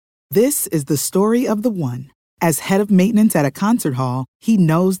This is the story of the one. As head of maintenance at a concert hall, he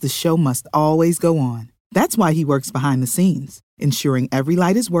knows the show must always go on. That's why he works behind the scenes, ensuring every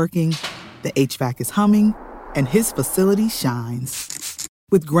light is working, the HVAC is humming, and his facility shines.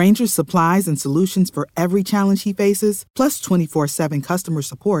 With Grainger's supplies and solutions for every challenge he faces, plus 24/7 customer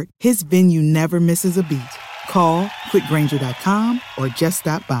support, his venue never misses a beat. Call quickgrainger.com or just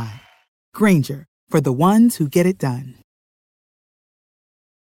stop by. Grainger, for the ones who get it done.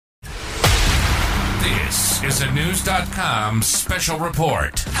 This is a News.com special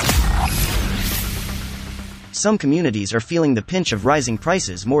report. Some communities are feeling the pinch of rising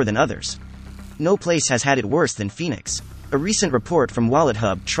prices more than others. No place has had it worse than Phoenix. A recent report from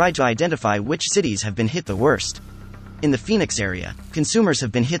WalletHub tried to identify which cities have been hit the worst. In the Phoenix area, consumers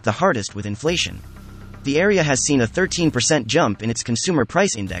have been hit the hardest with inflation. The area has seen a 13% jump in its consumer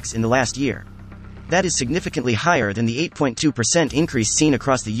price index in the last year. That is significantly higher than the 8.2% increase seen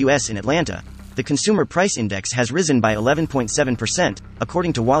across the U.S. in Atlanta. The consumer price index has risen by 11.7%,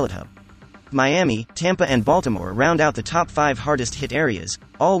 according to WalletHub. Miami, Tampa, and Baltimore round out the top 5 hardest hit areas,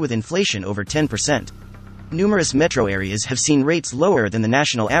 all with inflation over 10%. Numerous metro areas have seen rates lower than the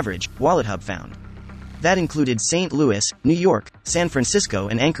national average, WalletHub found. That included St. Louis, New York, San Francisco,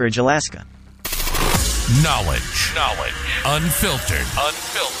 and Anchorage, Alaska. Knowledge. Unfiltered.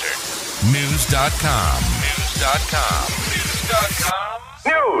 News.com.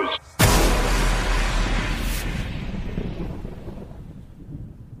 News.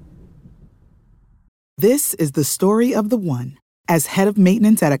 This is the story of the one. As head of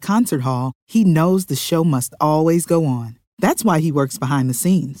maintenance at a concert hall, he knows the show must always go on. That's why he works behind the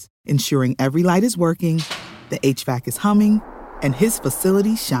scenes, ensuring every light is working, the HVAC is humming, and his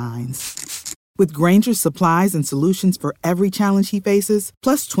facility shines. With Grainger's supplies and solutions for every challenge he faces,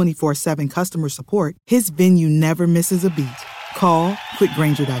 plus 24/7 customer support, his venue never misses a beat. Call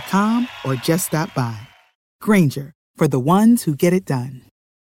quickgrainger.com or just stop by. Grainger, for the ones who get it done.